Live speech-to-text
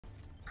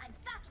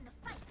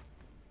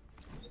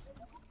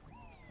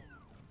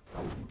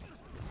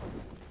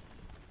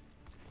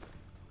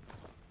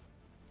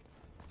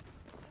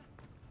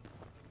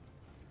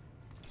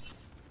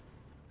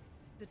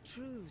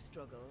true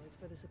struggle is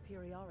for the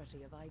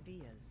superiority of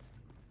ideas.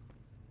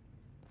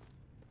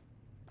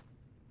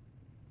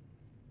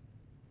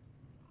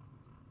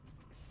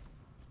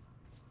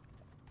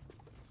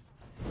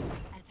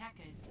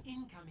 Attackers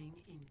incoming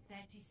in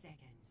 30 seconds.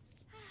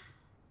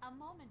 A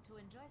moment to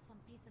enjoy some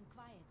peace and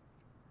quiet.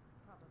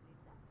 Probably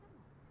that's the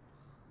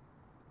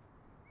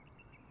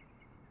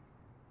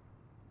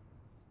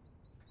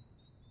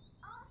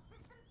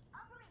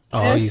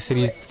moment. Oh, you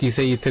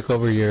say you took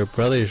over your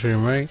brother's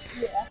room, right?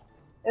 Yeah.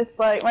 It's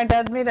like my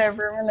dad made a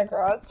room in the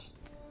garage.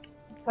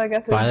 So I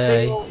guess it's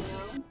big old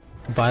room.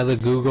 Buy the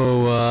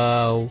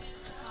Google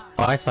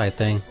Wi-Fi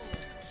thing.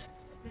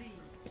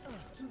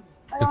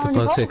 It's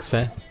supposed to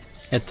expand.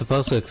 It's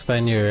supposed to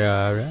expand your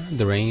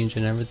the range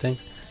and everything.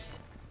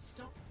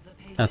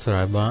 That's what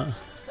I bought,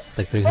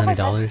 like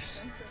 $300.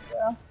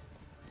 Yeah.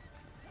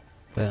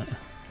 But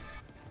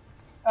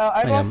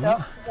I got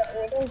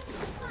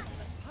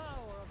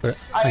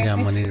I got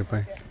money to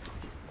burn.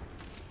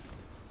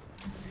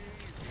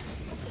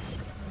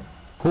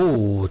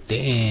 Oh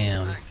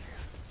damn!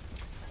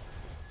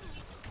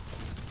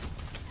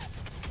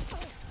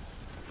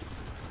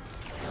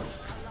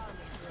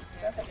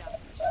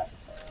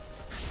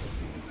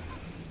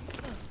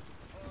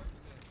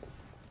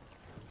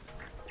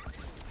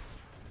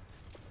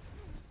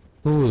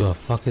 Who the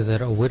fuck is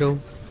that? A widow?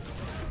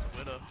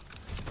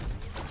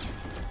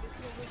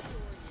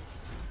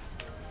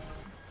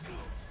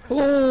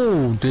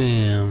 Oh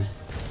damn!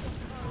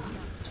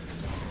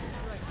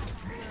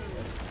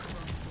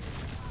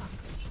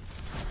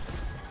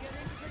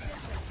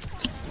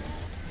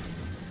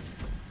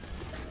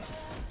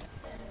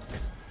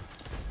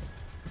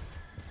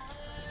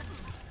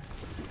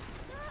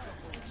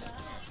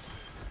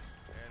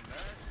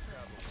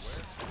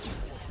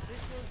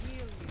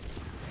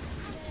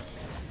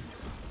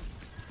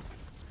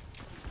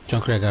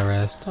 Junkrat got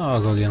rest. Oh,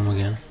 I'll go get him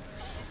again.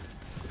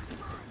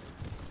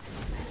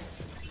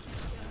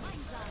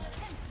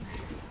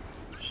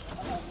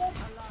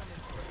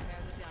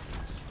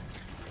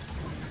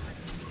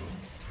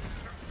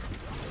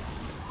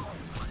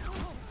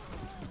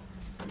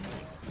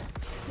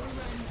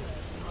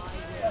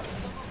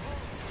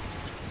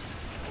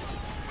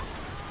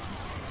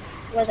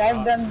 Like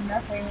I've done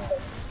nothing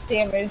but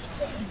damage.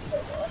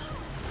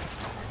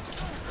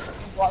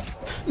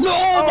 No,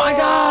 oh my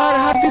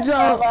God! How did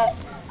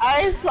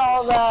I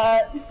saw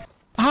that.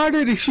 How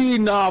did she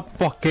not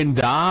fucking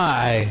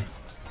die?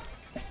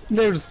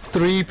 There's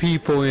 3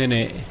 people in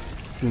it.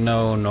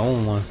 No, no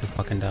one wants to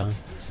fucking die.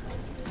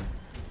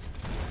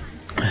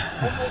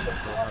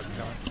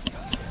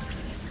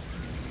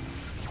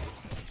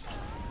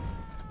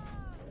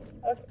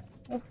 Okay,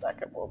 let's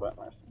back up a little bit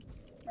more.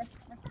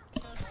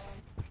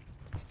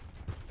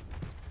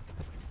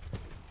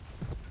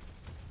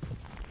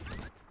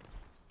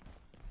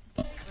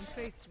 When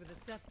faced with a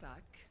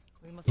setback,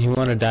 we must. You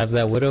want to dive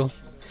that widow?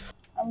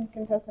 I'm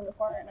contesting the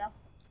point right now.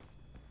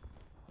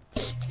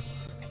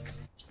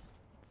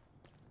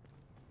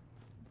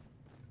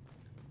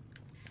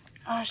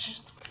 Oh, she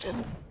just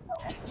didn't.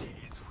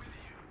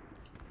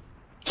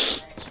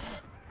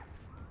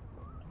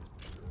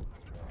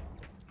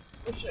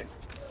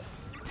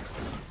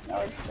 No,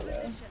 it's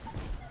today.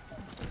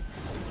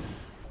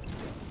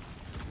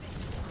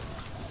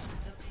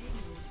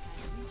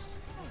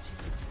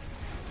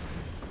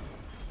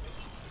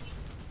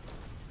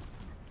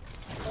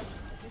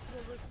 This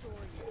will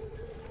restore you.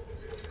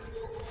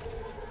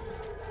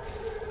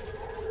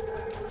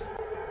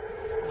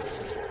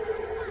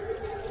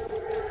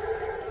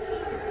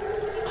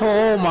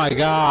 Oh my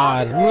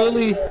God!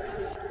 Really?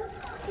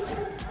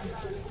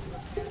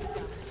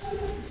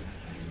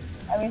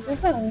 I mean, she's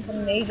done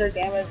some major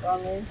damage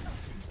on me.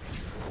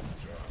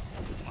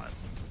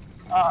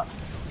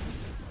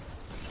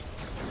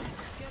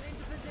 Get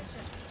into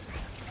position.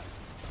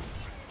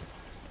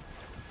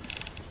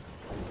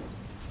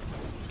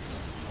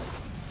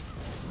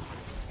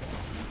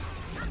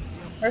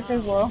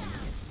 Mercy's low.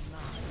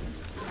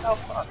 Oh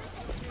fuck.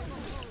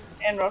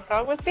 And Rough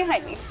Dog was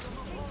behind me.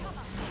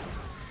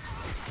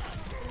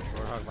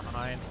 Warthog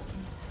behind.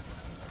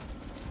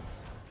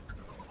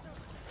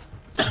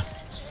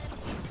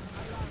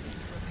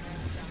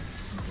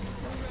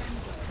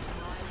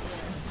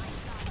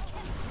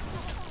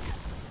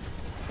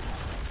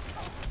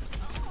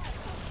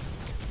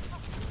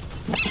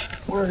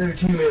 One other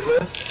teammate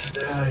left.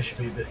 That should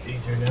be a bit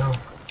easier now.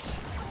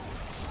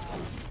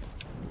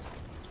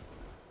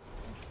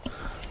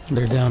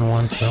 They're down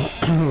 1, so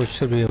we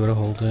should be able to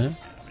hold it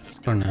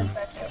for now.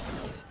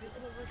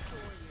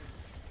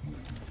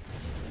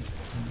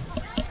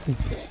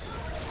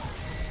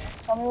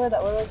 Tell me where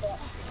that widow's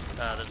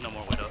at. There's no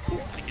more widow. I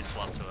think he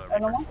swapped to a Oh,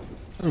 no more?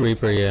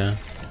 Reaper, yeah.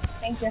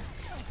 Thank you.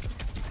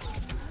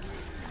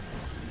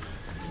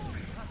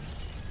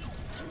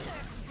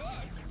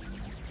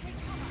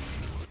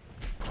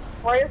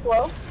 Warrior's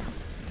low.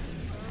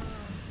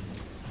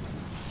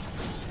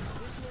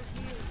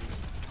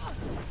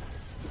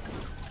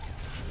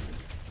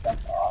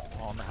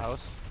 On the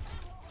house.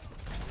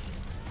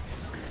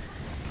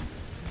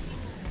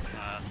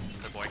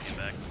 The boy came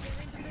back.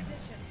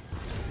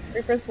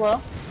 Reaper's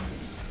low.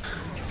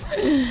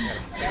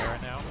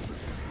 Right now.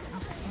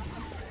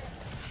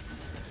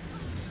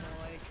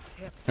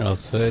 I'll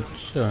switch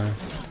or.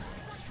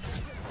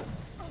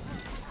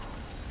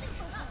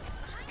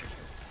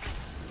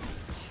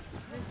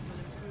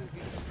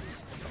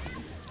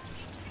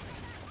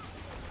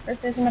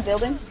 First is in the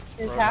building.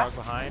 Here's half. Roadhog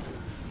behind.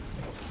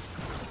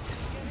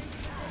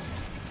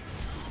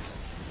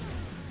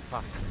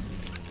 Fuck.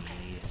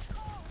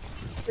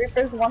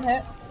 Reaper's one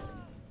hit.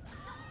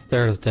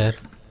 Daryl's dead.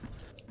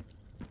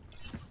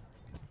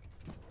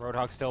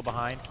 Roadhog still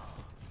behind.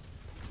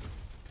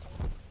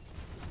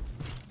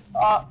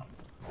 I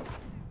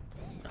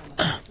must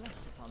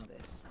reflect upon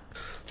this.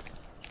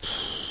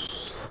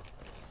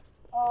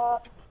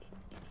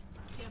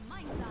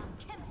 Gemeinsam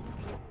kämpfen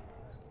wir.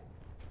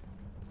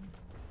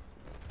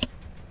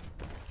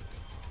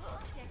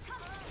 Der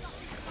Kampf ist noch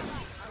nicht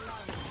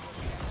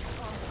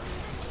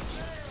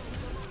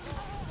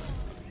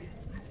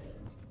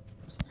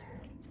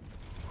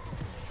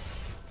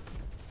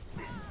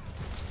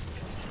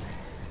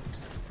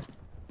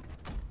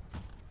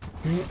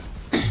We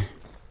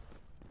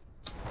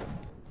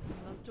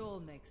must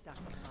all make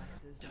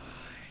sacrifices.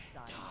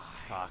 Silence.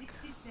 Fuck.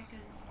 60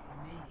 seconds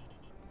remaining.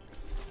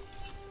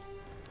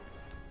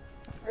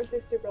 First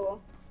is super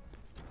low.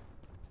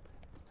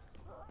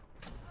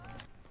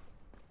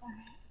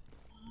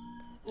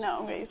 No,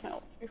 I'm gonna use my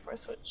ult before I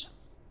switch.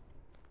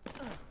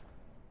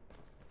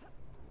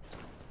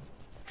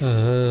 I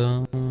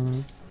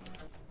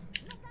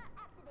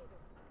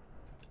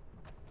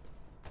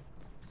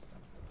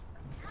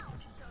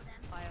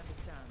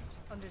understand.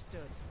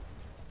 Understood.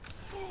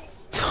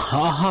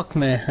 Fuck,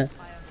 man.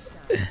 I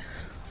understand.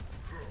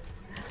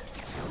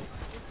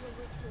 This will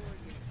restore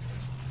you.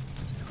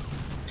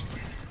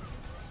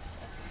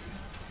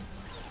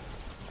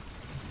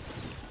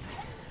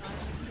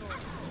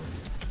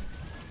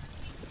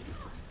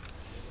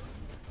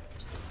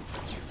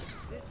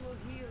 This will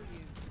heal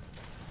you.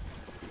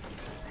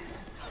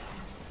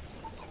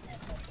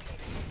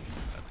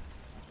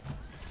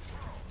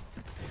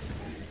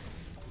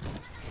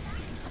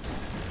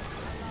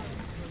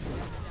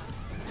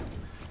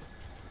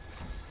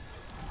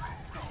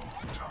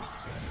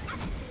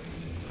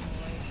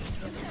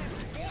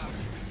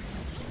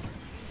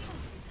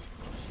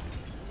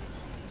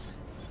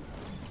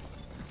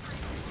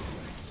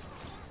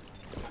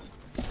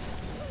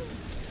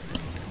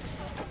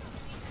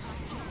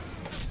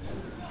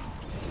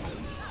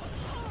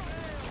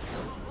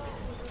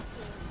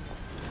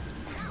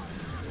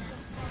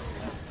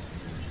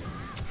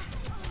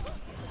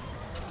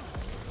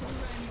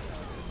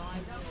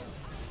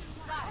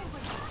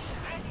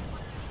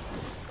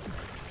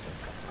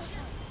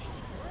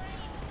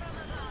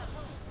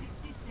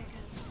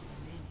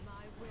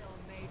 My will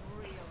made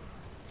real.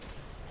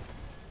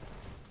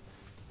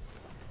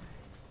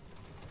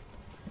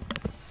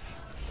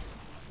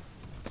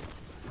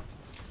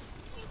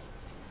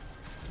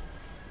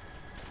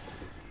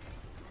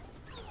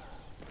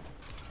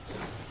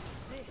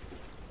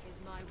 This is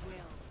my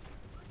will.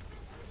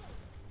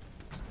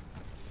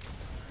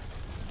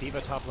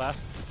 Diva top left.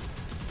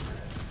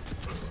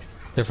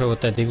 Careful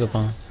with that Diva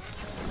bomb.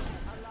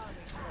 Allow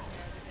me to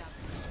repair the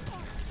damage.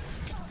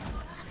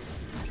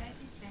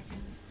 30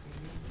 seconds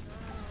remaining.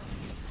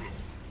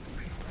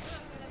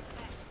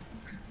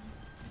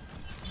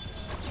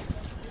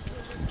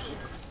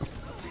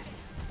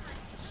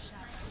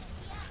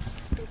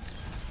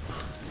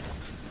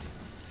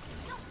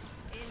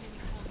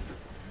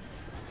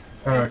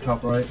 Alright,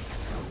 top right. This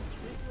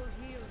will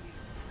heal you.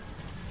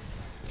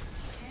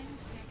 10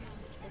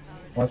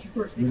 seconds. Watch your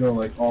first video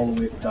like all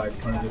the way to die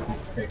trying to get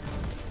this pick.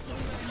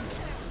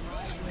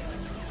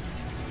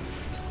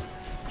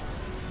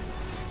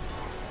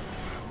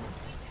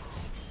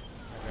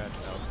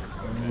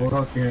 Road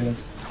out here,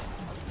 let's.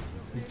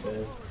 He's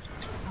dead.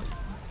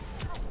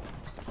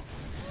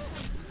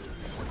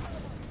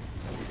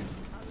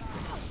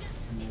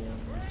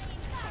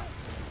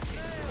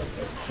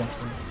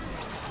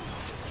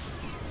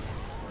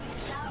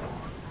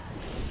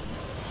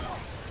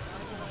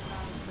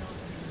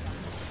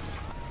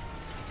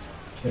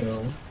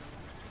 Kill.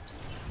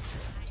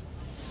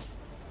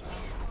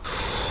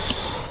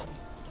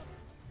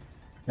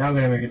 Now I'm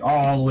gonna make it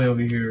all the way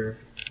over here.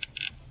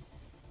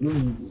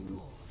 Ooh.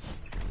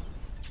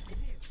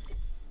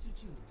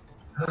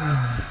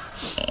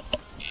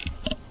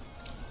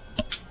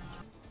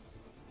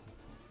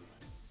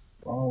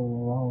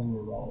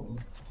 Wrong.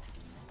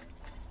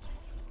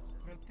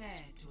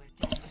 Prepare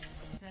to attack.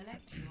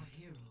 Select your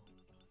hero.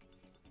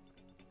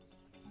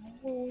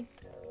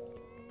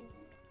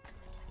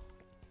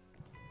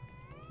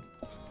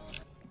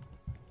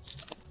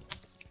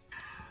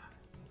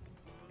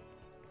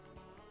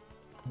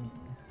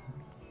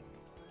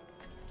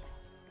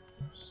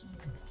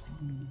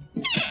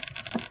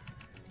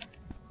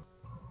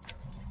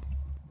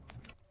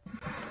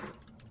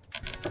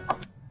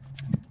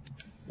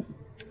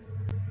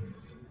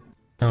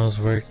 How was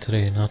work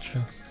today,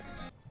 Nacho?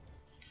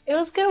 It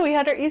was good. We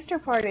had our Easter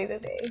party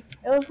today. It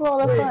was a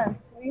lot of Wait. fun.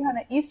 We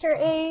had Easter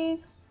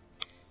eggs.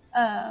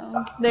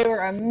 They were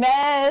a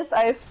mess.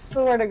 I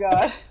swear to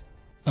God.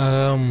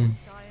 Science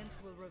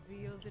will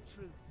reveal the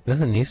truth.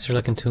 Isn't Easter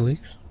like in 2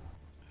 weeks?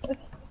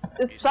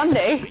 It's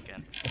Sunday.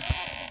 Weekend.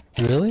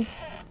 Really?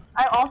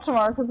 I'm off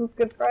tomorrow because it's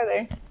Good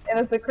Friday, and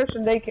it's a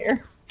Christian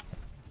daycare.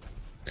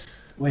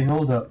 Wait,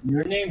 hold up.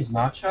 Your name's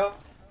Nacho?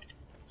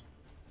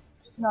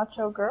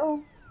 Nacho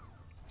girl.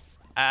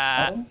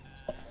 Yeah,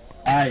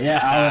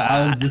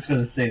 I was just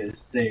gonna say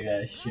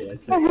that shit. I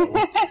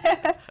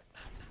said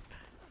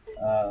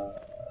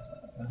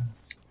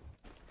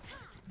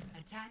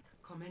Attack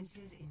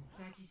commences in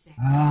 30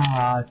 seconds.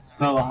 it's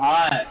so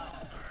hot.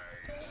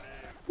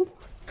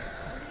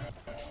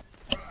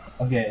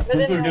 Okay,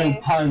 since we're doing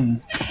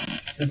puns,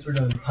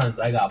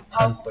 I got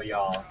puns for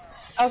y'all.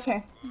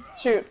 Okay,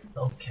 shoot.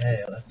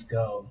 Okay, let's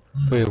go.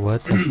 Wait,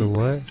 what? For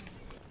what?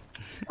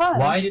 Fun.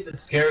 Why did the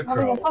Scarecrow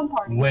Having a fun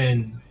party.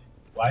 win?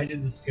 Why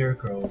did the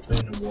Scarecrow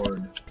win an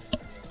award?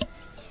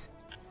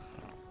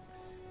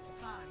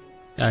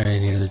 I already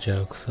knew the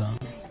joke, so.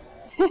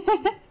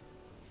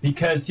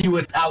 Because he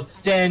was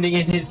outstanding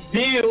in his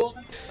field.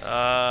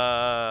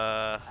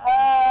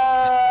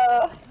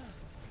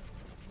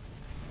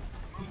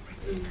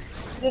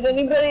 Did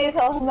anybody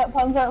tell him that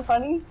puns aren't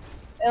funny?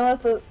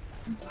 Unless it's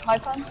my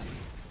puns?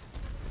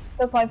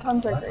 Because my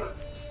puns are great.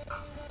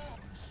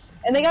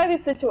 And they gotta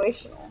be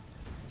situational.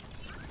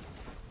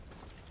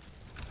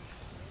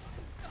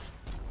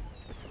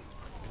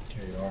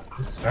 Here you are.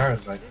 This bear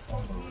is like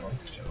on the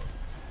life show.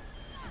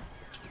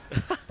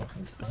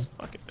 This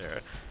fucking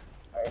bear.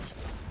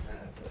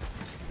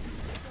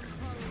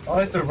 Oh,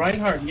 it's the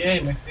Reinhardt. Yay,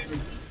 my favorite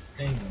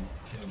thing.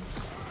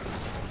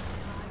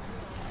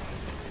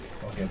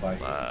 Okay, bye.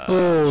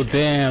 Oh,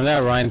 damn,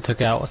 that Ryan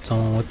took out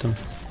someone with him.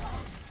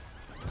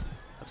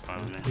 That's fine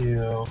with Thank me.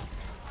 you.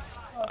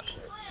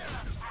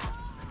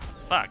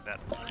 Fuck that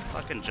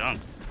fucking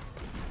junk.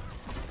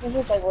 This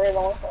is like weird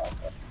almost like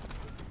it.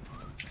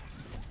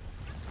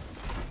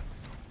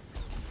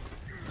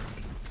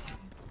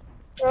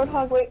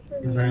 Roadhog, wait for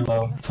He's me. very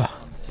low. Fuck.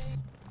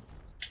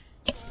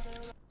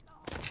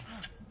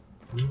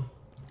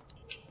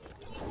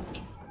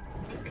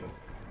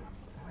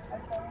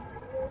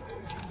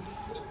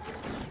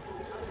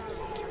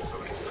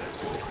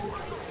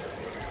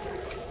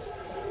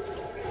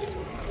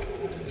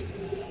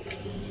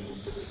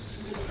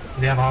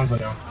 They have Hanzo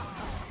now.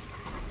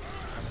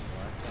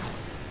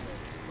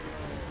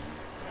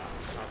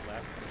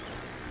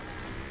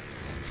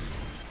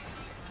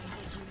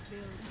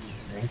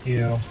 Thank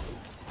you.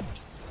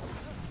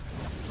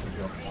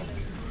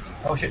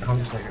 Oh shit,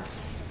 Hanzo's later.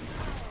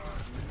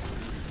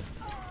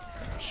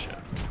 Shit.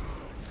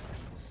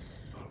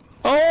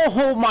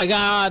 Oh my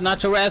god,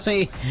 Nacho razz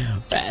me!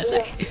 Razz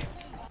me!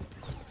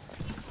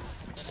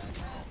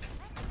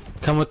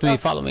 Come with me,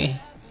 follow me.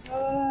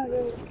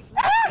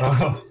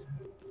 Oh.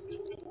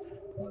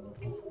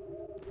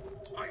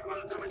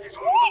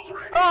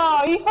 Oh,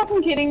 are you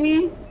fucking kidding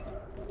me?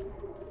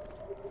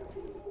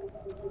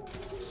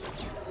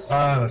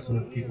 Ah,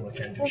 some people that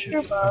can't do What's shit.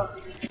 your fault?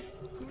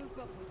 Group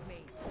up with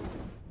me.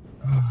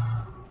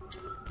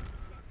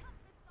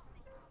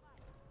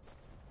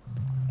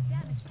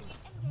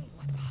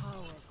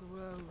 Power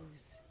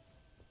grows.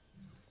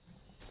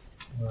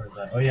 Where is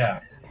that? Oh yeah.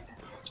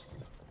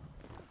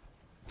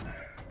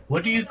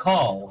 What do you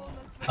call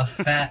a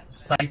fat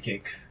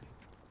psychic?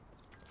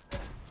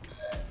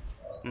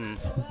 Hmm.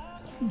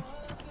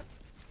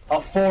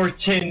 A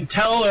fortune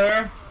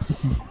teller!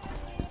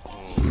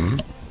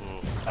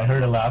 I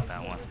heard a laugh.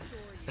 That one.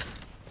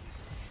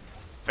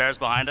 Bear's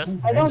behind us.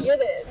 I don't get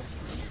it.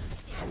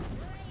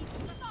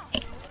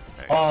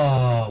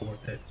 Oh,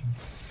 worth it.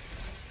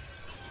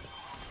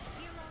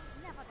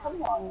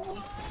 Come on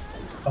now.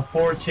 A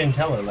fortune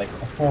teller, like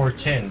a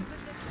fortune.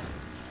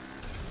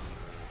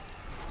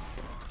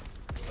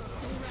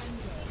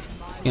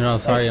 You know,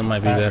 sorry, it might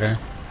be better.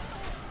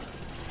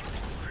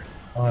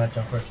 Oh, that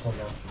jumper is so low.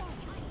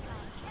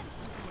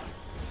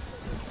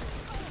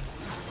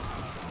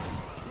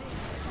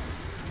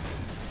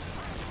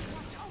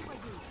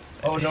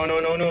 Oh no no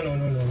no no no no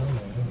no no no.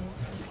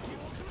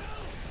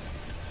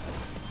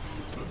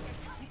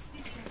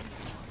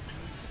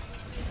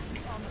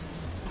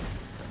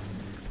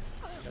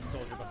 That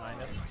soldier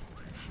behind us.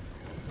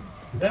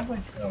 Is that what?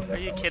 Oh, Are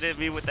that's you not what- kidding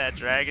me with that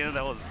dragon?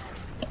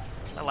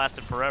 That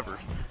lasted forever.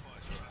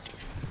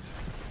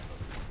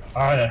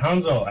 Alright,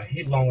 Hanzo, I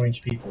hate long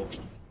range people.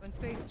 When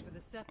faced with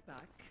a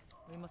setback,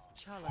 we must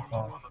challenge Oh.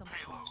 our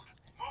assumptions.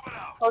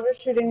 Soldier's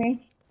shooting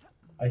me.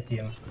 I see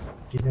him.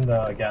 He's in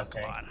the gas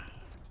tank. Come on.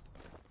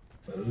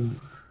 Ooh.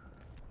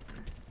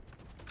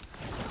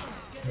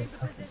 30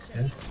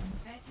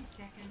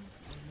 seconds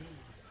remaining.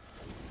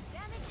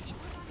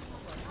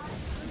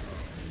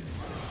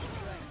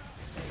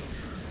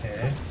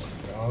 Okay.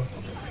 Go. Go.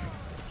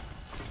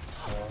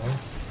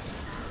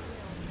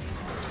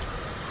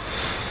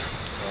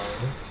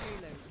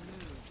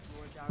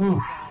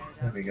 Whew.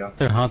 There we go.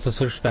 Their Hanzo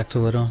switched back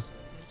to Widow.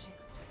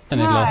 And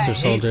they lost their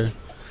Nice. soldier.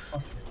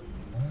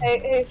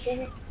 Hey,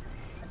 Phoebe.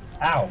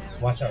 Ow!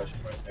 Watch out,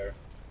 she's right there.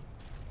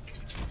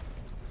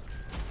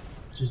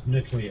 Just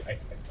literally, I can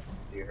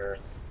see her.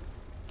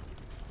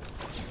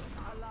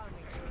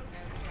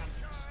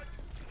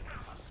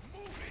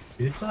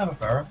 Do you still have a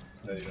Pharaoh?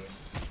 No, you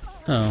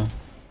don't.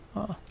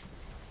 Oh.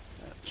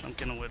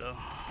 Chunking a widow.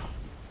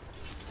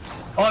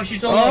 Oh,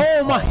 she's so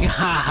Oh my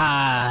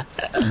god!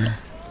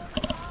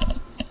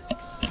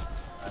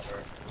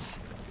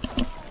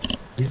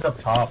 He's up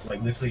top,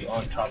 like literally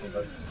on top of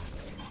us.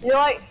 You're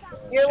like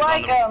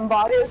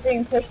body is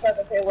being pushed by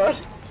the payload.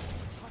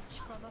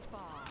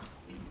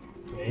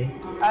 Okay.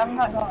 I'm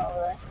not going over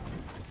there.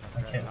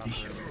 I can't see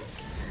shit.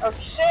 Oh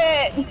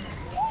shit!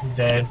 He's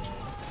dead.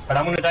 But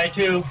I'm gonna die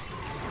too.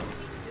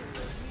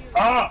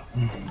 Ah!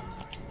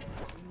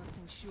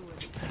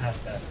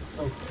 That's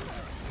so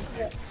close.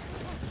 Yeah.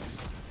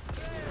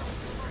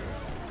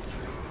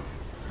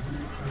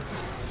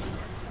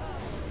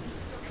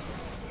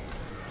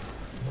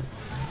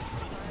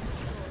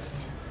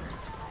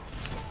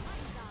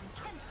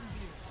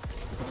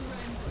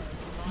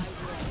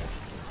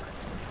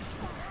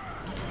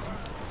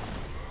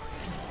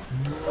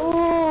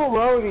 Ooh,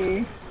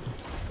 Rhodey.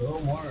 Go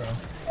Moira.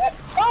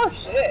 Oh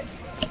shit!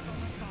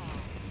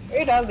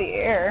 Right out of the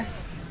air.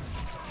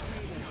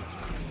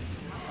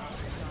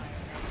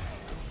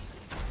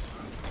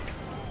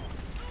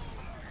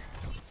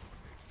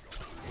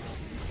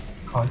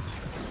 Cunt.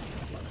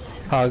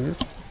 Hog.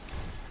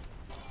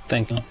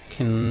 Thank you.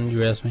 Can you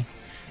res me?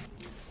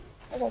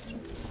 I got you.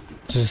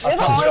 Just You're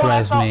the only one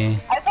res me.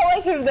 I felt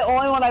like you're the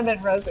only one I've been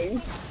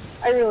resing.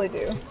 I really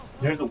do.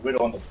 There's a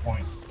widow on the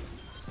point.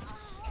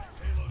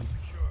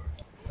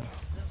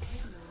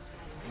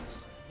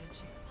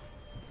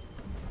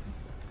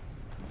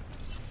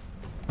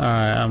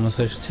 Alright, I'm gonna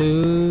switch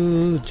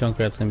to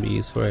Junkrat's gonna be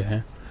useful right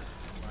here.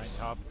 Right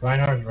top.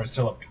 Reinhardt's are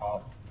still up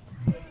top.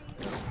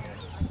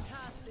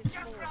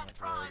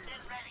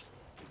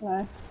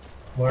 Nice.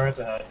 Moira's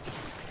ahead.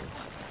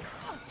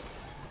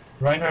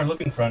 Reinhardt,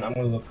 look in front. I'm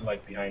gonna look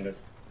like behind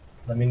us.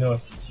 Let me know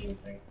if you see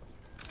anything.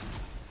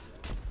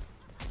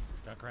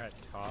 Junkrat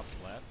top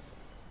left.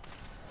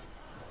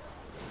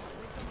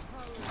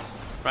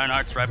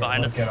 Reinhardt's right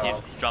behind us. Get He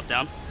off. dropped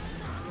down.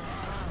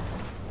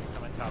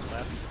 Coming top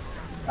left.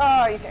 Oh,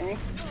 are you kidding me?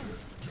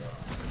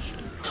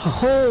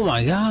 Oh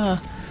my god!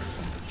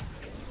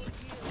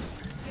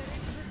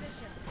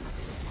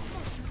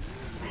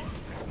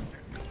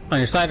 On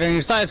your side, on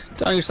your side,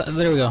 on your side.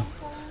 There we go.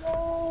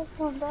 Oh,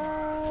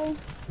 goodbye.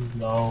 He's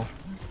low.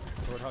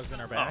 Roadhog's in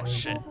our back. Oh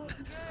shit.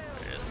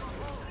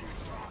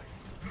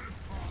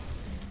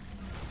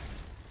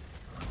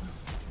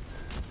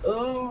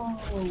 Oh.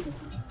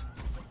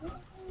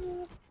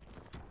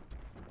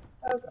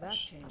 That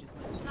changes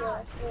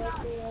my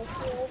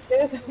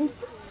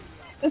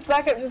Just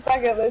back up, just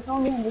back up. There's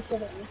no behind the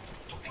city.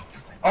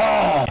 Oh!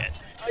 Are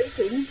you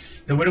kidding?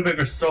 The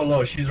Widowmaker's so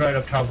low. She's right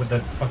up top with the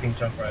fucking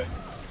jump right.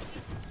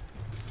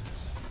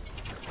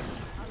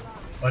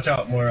 Watch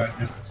out, Moira.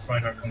 There's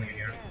Reinhardt coming in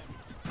here.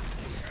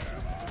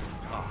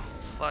 Oh,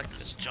 fuck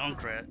this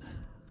Junkrat.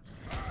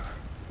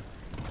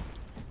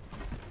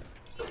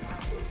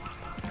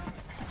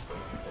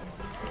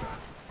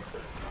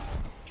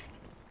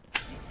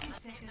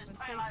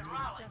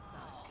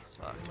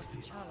 Fuck.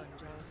 challenge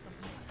our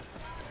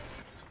supplies.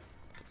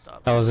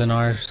 Stop. That was in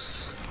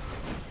ours.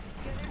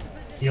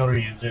 He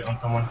already used it on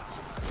someone.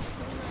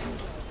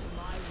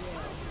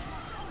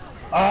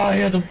 Oh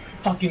yeah, the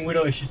fucking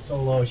Widow, she's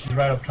so low. She's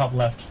right up top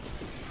left.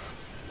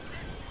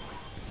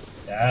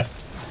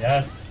 Yes,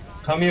 yes.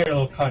 Come here,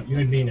 little cunt. You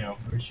and me now.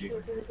 Where's she?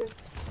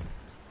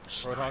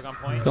 Roadhog on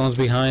point. Someone's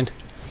behind.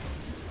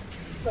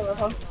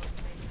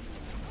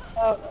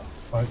 Oh,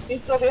 What?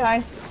 he's still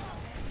behind.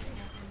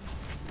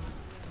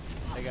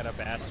 They got a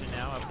Bastion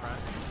now up front.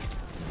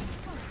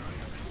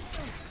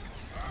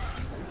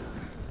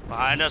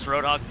 Behind us,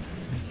 Roadhog.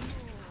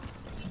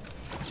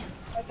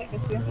 I think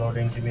it's you.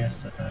 Reloading. Give me a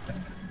second.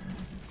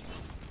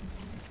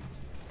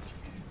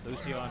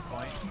 Lucio on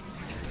point.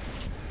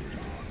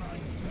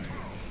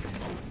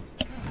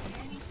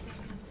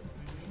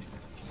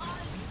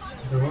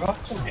 The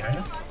Roadhog still behind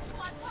us?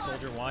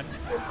 Soldier 1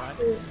 up front.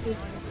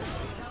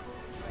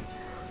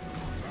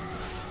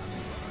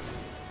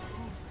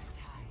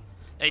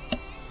 Hey,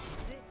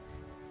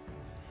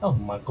 Oh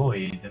my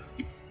god.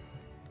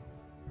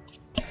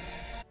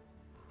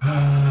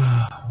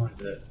 What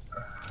is it?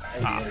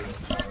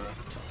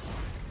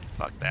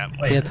 fuck that.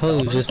 See, I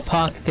told you, just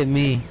pocket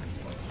me,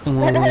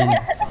 and we'll win.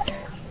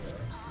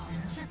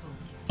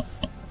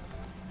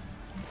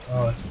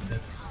 Oh, it's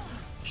this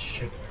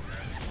shit.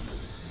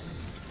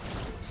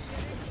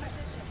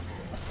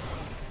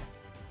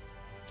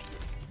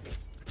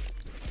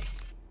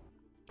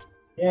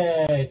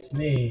 Yeah, it's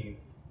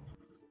me.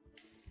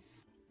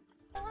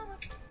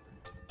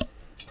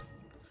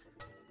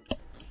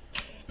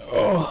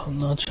 Oh,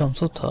 Notch, I'm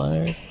so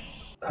tired.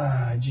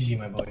 GG,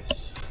 my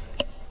boys.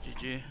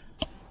 GG.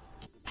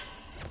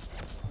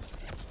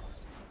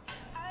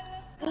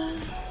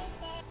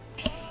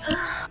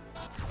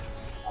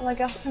 I'm like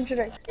 100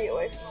 XP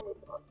away from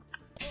the